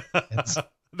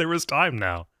 There was time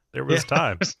now. There was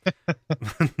time.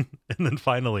 And then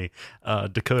finally,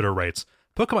 Dakota writes,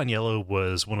 Pokemon Yellow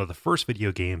was one of the first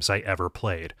video games I ever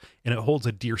played, and it holds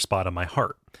a dear spot in my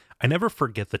heart. I never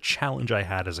forget the challenge I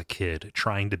had as a kid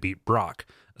trying to beat Brock,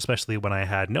 especially when I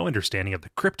had no understanding of the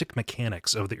cryptic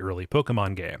mechanics of the early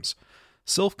Pokemon games.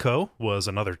 Silph was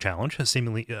another challenge,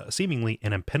 seemingly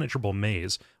an impenetrable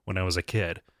maze when I was a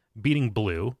kid. Beating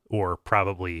Blue, or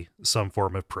probably some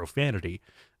form of profanity,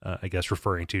 I guess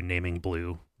referring to naming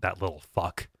Blue that little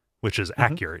fuck, which is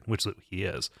accurate, which he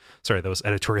is. Sorry, that was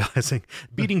editorializing.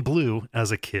 Beating Blue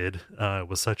as a kid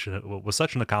was such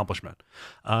an accomplishment.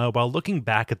 While looking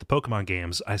back at the Pokemon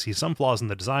games, I see some flaws in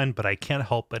the design, but I can't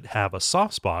help but have a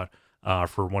soft spot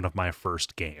for one of my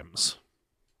first games.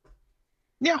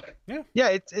 Yeah.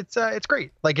 It's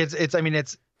great. Like it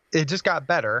just got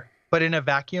better, but in a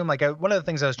vacuum. Like one of the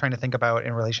things I was trying to think about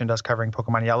in relation to us covering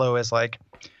Pokemon Yellow is like,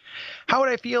 how would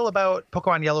I feel about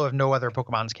Pokemon Yellow if no other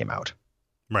Pokemons came out?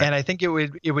 Right. And I think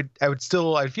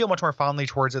I'd feel much more fondly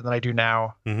towards it than I do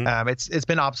now. It's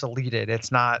been obsoleted.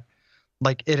 It's not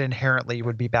like it inherently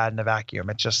would be bad in a vacuum.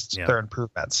 It's just there are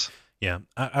improvements. Yeah.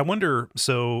 I wonder,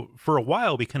 so for a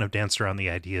while we kind of danced around the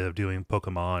idea of doing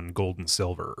Pokemon Gold and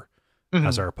Silver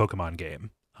as our Pokemon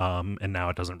game. And now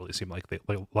it doesn't really seem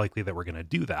likely that we're going to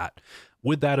do that.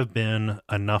 Would that have been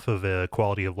enough of a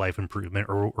quality of life improvement,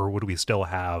 or would we still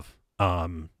have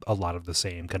a lot of the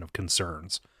same kind of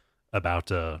concerns about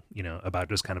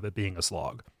just kind of it being a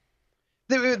slog?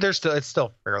 It's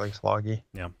still fairly sloggy.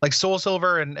 Yeah. Like Soul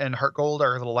Silver and Heart Gold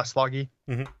are a little less sloggy.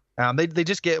 They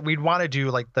just we'd want to do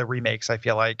like the remakes, I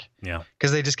feel like. Yeah.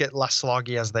 Because they just get less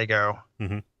sloggy as they go.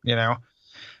 You know?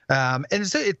 And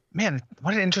so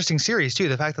what an interesting series too.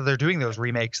 The fact that they're doing those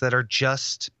remakes that are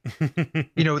just,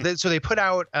 so they put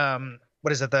out,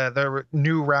 what is it? The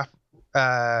new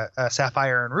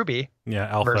Sapphire and Ruby. Yeah.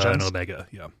 Alpha versions, and Omega.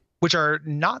 Yeah. Which are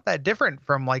not that different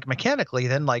from like mechanically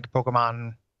than like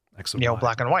Pokemon, X and Y.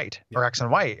 Black and White or X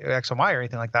and Y or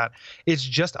anything like that. It's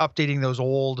just updating those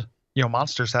old,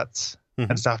 monster sets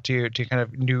and stuff to kind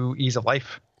of new ease of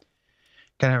life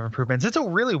kind of improvements. It's a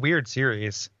really weird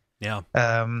series. Yeah.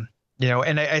 And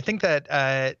I think that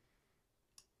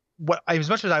as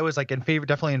much as I was like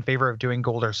definitely in favor of doing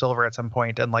Gold or Silver at some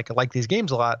point and like these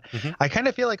games a lot, I kind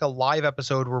of feel like a live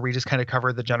episode where we just kind of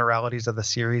cover the generalities of the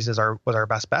series was our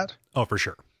best bet. Oh, for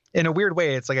sure. In a weird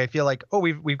way, it's like I feel like,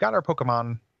 we've got our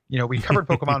Pokemon, we covered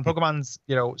Pokemon. Pokemon's,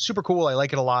 super cool. I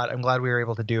like it a lot. I'm glad we were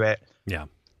able to do it. Yeah.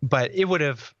 But it would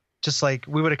have just like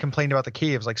we would have complained about the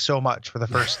caves like so much for the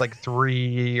first like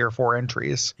 3 or 4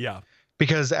 entries. Yeah.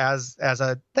 Because as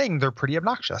a thing, they're pretty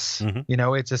obnoxious.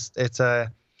 It's just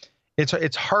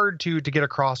it's hard to get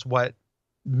across what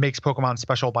makes Pokemon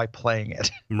special by playing it.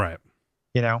 Right.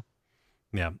 Yeah.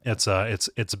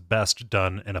 It's best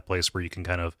done in a place where you can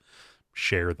kind of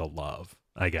share the love,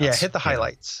 I guess. Yeah, hit the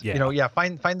highlights. Yeah.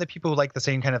 Find the people who like the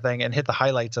same kind of thing and hit the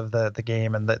highlights of the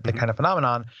game and the kind of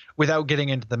phenomenon without getting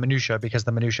into the minutia, because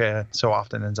the minutia so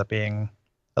often ends up being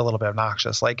a little bit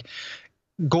obnoxious. Like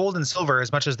Gold and Silver,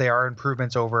 as much as they are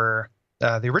improvements over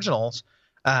the originals,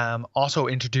 also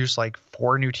introduce like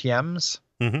 4 new TMs.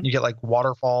 You get like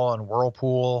Waterfall and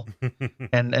Whirlpool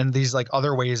and these like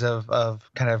other ways of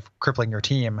kind of crippling your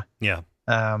team. Yeah.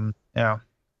 Yeah.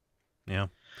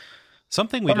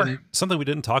 Something we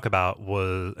didn't talk about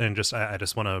was, and just I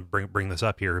just want to bring this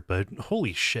up here, but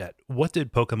holy shit, what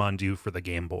did Pokemon do for the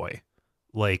Game Boy?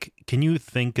 Like, can you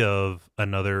think of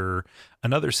another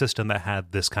system that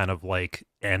had this kind of like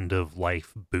end of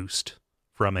life boost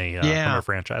from a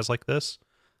franchise like this?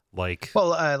 Like,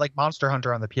 like Monster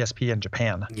Hunter on the PSP in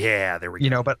Japan. Yeah, there we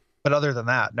go. But other than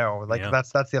that, no. Like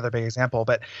that's the other big example.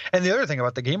 And the other thing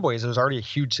about the Game Boy is it was already a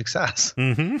huge success,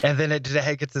 and then it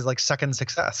gets this like second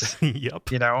success. Yep.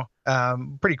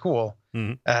 Pretty cool.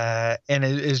 And it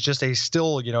is just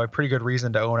still a pretty good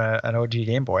reason to own an OG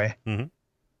Game Boy.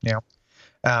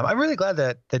 I'm really glad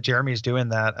that Jeremy's doing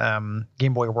that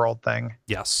Game Boy World thing.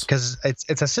 Yes, because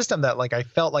it's a system that like I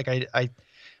felt like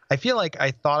I feel like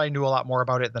I thought I knew a lot more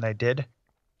about it than I did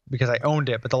because I owned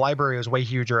it, but the library was way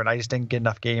huger and I just didn't get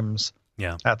enough games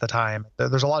at the time.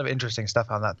 There's a lot of interesting stuff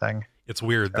on that thing. It's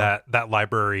weird that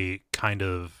library kind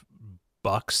of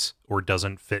bucks or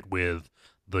doesn't fit with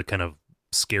the kind of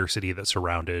scarcity that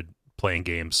surrounded playing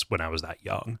games when I was that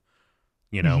young.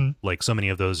 Like so many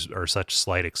of those are such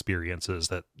slight experiences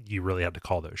that you really have to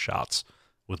call those shots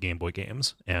with Game Boy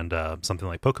games. And something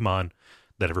like Pokemon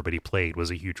that everybody played was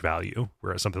a huge value,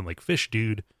 whereas something like Fish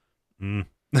Dude,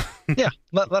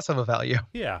 less of a value.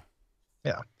 Yeah.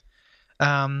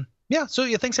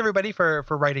 So thanks everybody for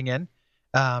writing in.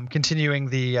 Continuing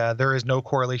the there is no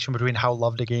correlation between how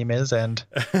loved a game is and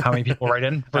how many people write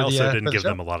in. I also didn't give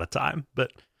them a lot of time,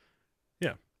 but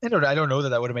yeah. I don't know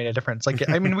that would have made a difference. Like,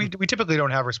 I mean, we typically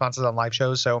don't have responses on live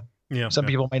shows, so some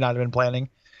people might not have been planning.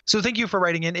 So thank you for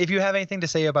writing in. If you have anything to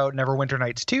say about Neverwinter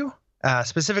Nights 2,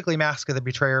 specifically Mask of the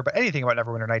Betrayer, but anything about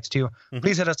Neverwinter Nights too,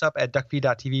 please hit us up at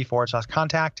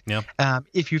duckfeed.tv/contact. Yeah.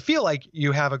 If you feel like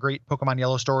you have a great Pokemon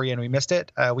Yellow story and we missed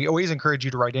it, we always encourage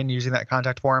you to write in using that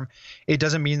contact form. It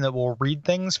doesn't mean that we'll read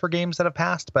things for games that have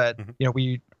passed, but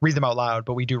we read them out loud,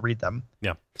 but we do read them.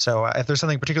 Yeah. So if there's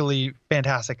something particularly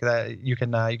fantastic that you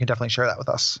can definitely share that with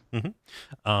us.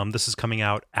 This is coming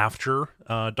out after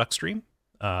Duckstream.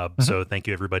 So thank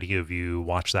you everybody if you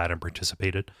watched that and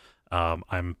participated.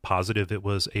 I'm positive it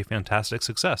was a fantastic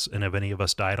success, and if any of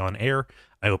us died on air,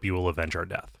 I hope you will avenge our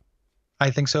death.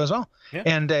 I think so as well. Yeah.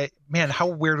 And man, how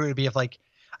weird would it be if I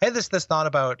had this thought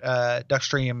about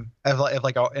Duckstream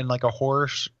in like a horror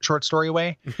short story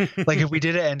way, like if we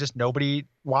did it and just nobody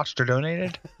watched or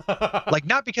donated, like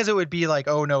not because it would be like,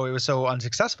 oh no, it was so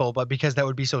unsuccessful, but because that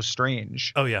would be so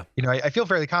strange. Oh yeah. I feel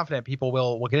fairly confident people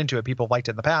will get into it. People liked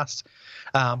it in the past,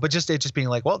 but it just being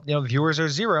like, well, viewers are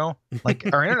 0.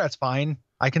 Like our internet's fine.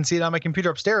 I can see it on my computer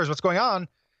upstairs. What's going on?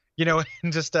 And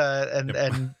just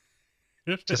and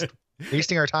just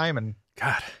wasting our time. And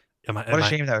God, what a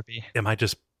shame that would be. Am I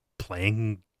just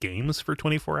playing games for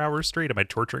 24 hours straight? Am I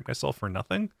torturing myself for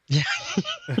nothing? Yeah.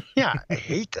 Yeah, I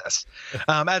hate this.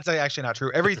 That's actually not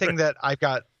true. Everything that I've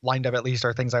got lined up at least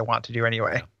are things I want to do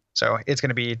anyway. Yeah. So it's going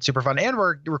to be super fun, and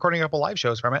we're recording a couple live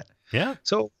shows from it. Yeah.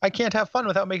 So I can't have fun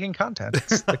without making content.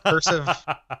 It's the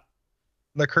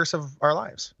curse of our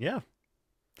lives. Yeah.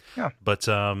 Yeah. But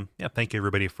thank you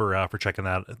everybody for checking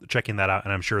that out,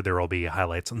 and I'm sure there will be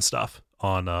highlights and stuff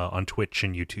on Twitch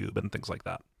and YouTube and things like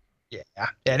that. Yeah.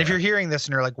 And if you're hearing this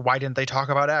and you're like, why didn't they talk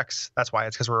about X? That's why.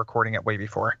 It's because we're recording it way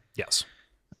before. Yes.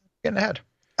 Getting ahead.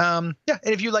 And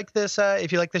if you like this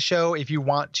show, if you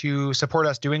want to support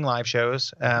us doing live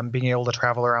shows, being able to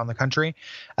travel around the country,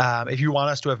 if you want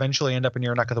us to eventually end up in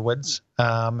your neck of the woods,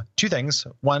 2 things.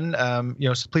 One,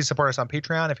 please support us on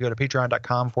Patreon. If you go to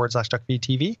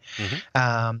patreon.com/duckfeedtv,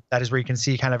 that is where you can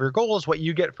see kind of your goals, what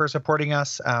you get for supporting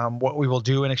us, what we will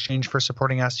do in exchange for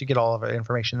supporting us. You get all of the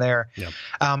information there. Yeah.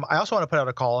 I also want to put out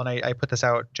a call, and I put this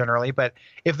out generally, but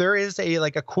if there is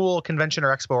a cool convention or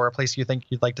expo or a place you think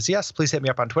you'd like to see us, please hit me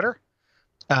up on Twitter.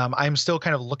 I'm still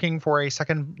kind of looking for a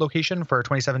second location for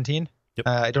 2017. Yep.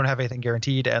 I don't have anything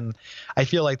guaranteed, and I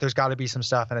feel like there's got to be some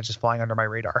stuff, and it's just flying under my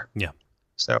radar. Yeah.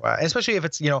 So especially if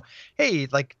it's hey,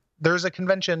 like there's a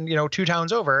convention 2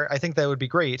 towns over, I think that would be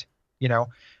great. It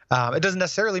doesn't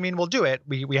necessarily mean we'll do it.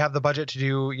 We have the budget to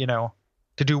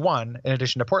do one in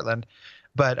addition to Portland,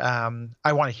 but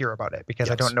I want to hear about it because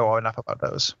I don't know enough about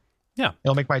those. Yeah,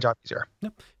 it'll make my job easier.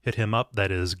 Yep. Hit him up.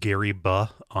 That is Gary Buh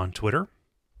on Twitter.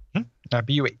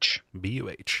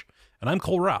 BUH. And I'm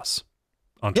Cole Ross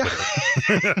on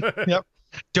Twitter. Yep.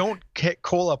 Don't hit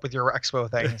Cole up with your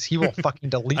expo things. He will fucking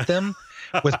delete them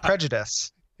with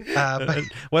prejudice. But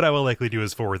what I will likely do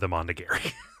is forward them on to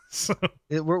Gary. So.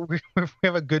 We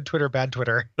have a good Twitter, bad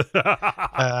Twitter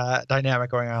dynamic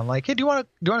going on. Like, hey, do you want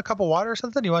a cup of water or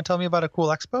something? Do you want to tell me about a cool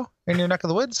expo in your neck of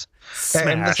the woods?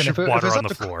 Smash water on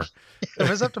the floor. If it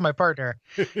was up to my partner,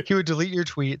 he would delete your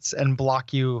tweets and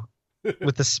block you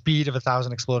with the speed of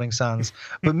 1,000 exploding suns.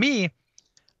 But me,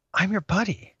 I'm your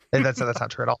buddy. And that's not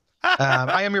true at all.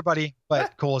 I am your buddy,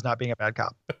 but Cole is not being a bad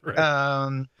cop.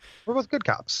 Right. We're both good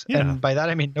cops. Yeah. And by that,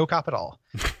 I mean no cop at all.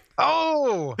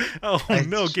 Oh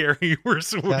no, Gary, we're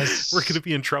going to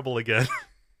be in trouble again.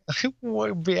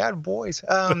 Bad boys.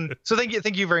 So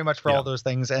thank you very much for all those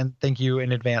things, and thank you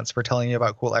in advance for telling me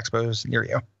about cool expos near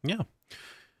you. Yeah.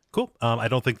 Cool. I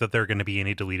don't think that there are going to be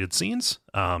any deleted scenes.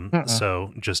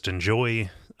 So just enjoy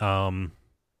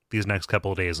these next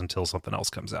couple of days until something else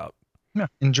comes out. Yeah.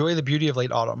 Enjoy the beauty of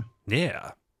late autumn.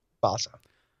 Yeah. Basa.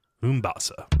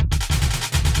 Umbasa.